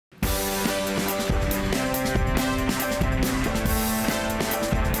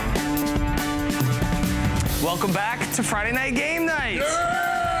Welcome back to Friday Night Game Night.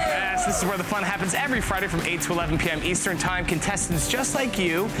 Yes, this is where the fun happens every Friday from 8 to 11 p.m. Eastern Time. Contestants just like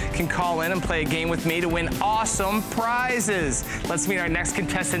you can call in and play a game with me to win awesome prizes. Let's meet our next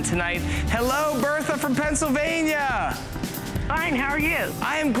contestant tonight. Hello, Bertha from Pennsylvania. Fine, how are you?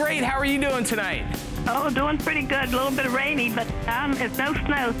 I am great. How are you doing tonight? Oh, doing pretty good. A little bit of rainy, but it's no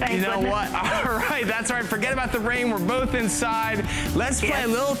snow, thank You know goodness. what? All right, that's all right. Forget about the rain. We're both inside. Let's play a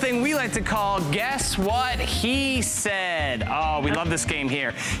little thing we like to call Guess What He Said. Oh, we love this game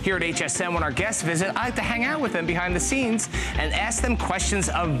here. Here at HSN, when our guests visit, I like to hang out with them behind the scenes and ask them questions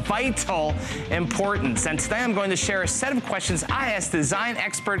of vital importance. And today I'm going to share a set of questions I asked design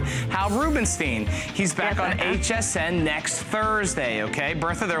expert Hal Rubenstein. He's back on HSN next Thursday, okay?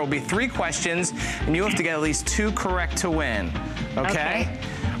 Bertha, there will be 3 questions. And you have to get at least 2 correct to win, okay?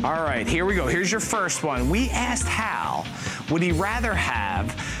 All right, here we go. Here's your first one. We asked Hal, would he rather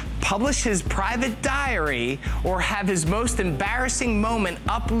have publish his private diary or have his most embarrassing moment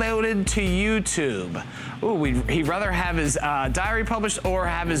uploaded to YouTube? Ooh, he'd rather have his diary published or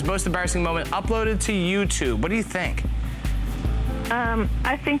have his most embarrassing moment uploaded to YouTube. What do you think?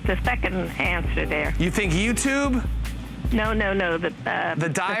 I think the second answer there. You think YouTube? No. The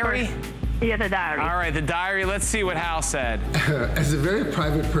diary? Yeah, the diary. All right, the diary. Let's see what Hal said. As a very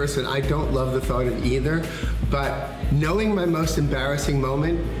private person, I don't love the thought of either, but knowing my most embarrassing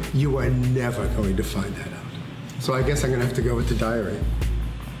moment, you are never going to find that out. So I guess I'm gonna have to go with the diary.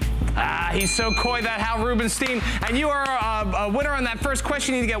 He's so coy, that Hal Rubenstein. And you are a winner on that first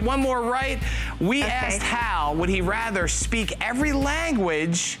question. You need to get one more right. We asked Hal, would he rather speak every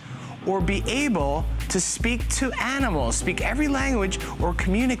language or be able to speak to animals, speak every language, or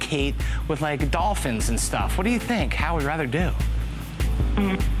communicate with like dolphins and stuff? What do you think? How would you rather do?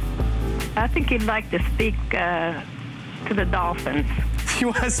 I think he'd like to speak to the dolphins. You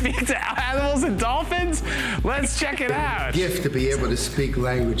want to speak to animals and dolphins? Let's check it out. Gift to be able to speak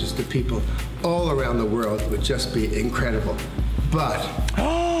languages to people all around the world would just be incredible. But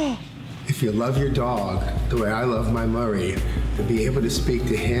if you love your dog the way I love my Murray, to be able to speak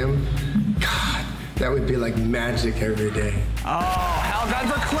to him, God, that would be like magic every day. Oh, Hal got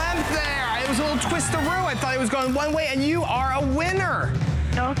verklempt there. It was a little twist-a-roo. I thought it was going one way, and you are a winner.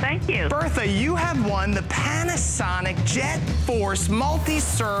 Oh, thank you. Bertha, you have won the Panasonic Jet Force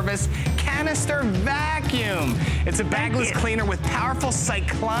Multi-Service Canister Vacuum. It's a bagless cleaner with powerful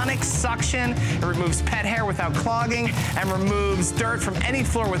cyclonic suction. It removes pet hair without clogging and removes dirt from any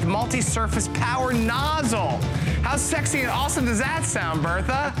floor with multi-surface power nozzle. How sexy and awesome does that sound,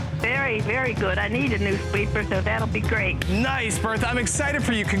 Bertha? Very, very good. I need a new sweeper, so that'll be great. Nice, Bertha. I'm excited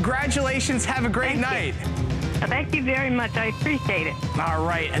for you. Congratulations. Have a great night. Thank you very much. I appreciate it. All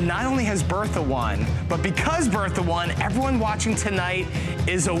right, and not only has Bertha won, but because Bertha won, everyone watching tonight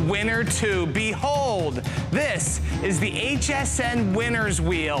is a winner too. Behold, this is the HSN Winners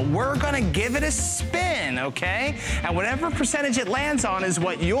Wheel. We're gonna give it a spin, okay? And whatever percentage it lands on is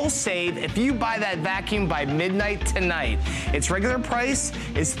what you'll save if you buy that vacuum by midnight tonight. Its regular price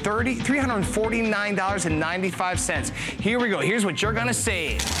is $349.95. Here we go, here's what you're gonna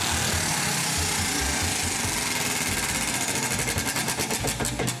save.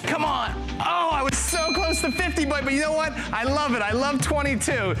 Come on. Oh, I was so close to 50, but you know what? I love it. I love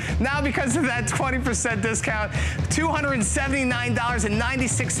 22. Now because of that 20% discount,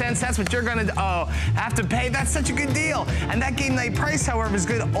 $279.96. That's what you're gonna have to pay. That's such a good deal. And that game night price, however, is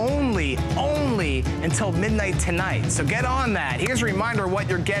good only until midnight tonight. So get on that. Here's a reminder of what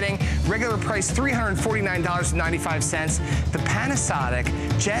you're getting. Regular price, $349.95. The Panasonic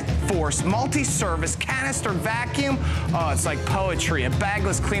Jet Force Multi-Service Canister Vacuum. Oh, it's like poetry. A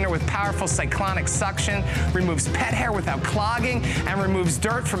bagless cleaner with powerful cyclonic suction, removes pet hair without clogging, and removes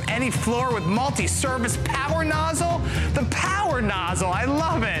dirt from any floor with multi-service power nozzle. The power nozzle, I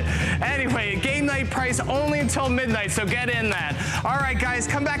love it. Anyway, game night price only until midnight, so get in that. All right, guys,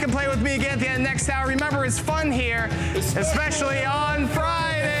 come back and play with me again at the end of next hour. Remember, it's fun here, especially on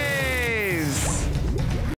Friday.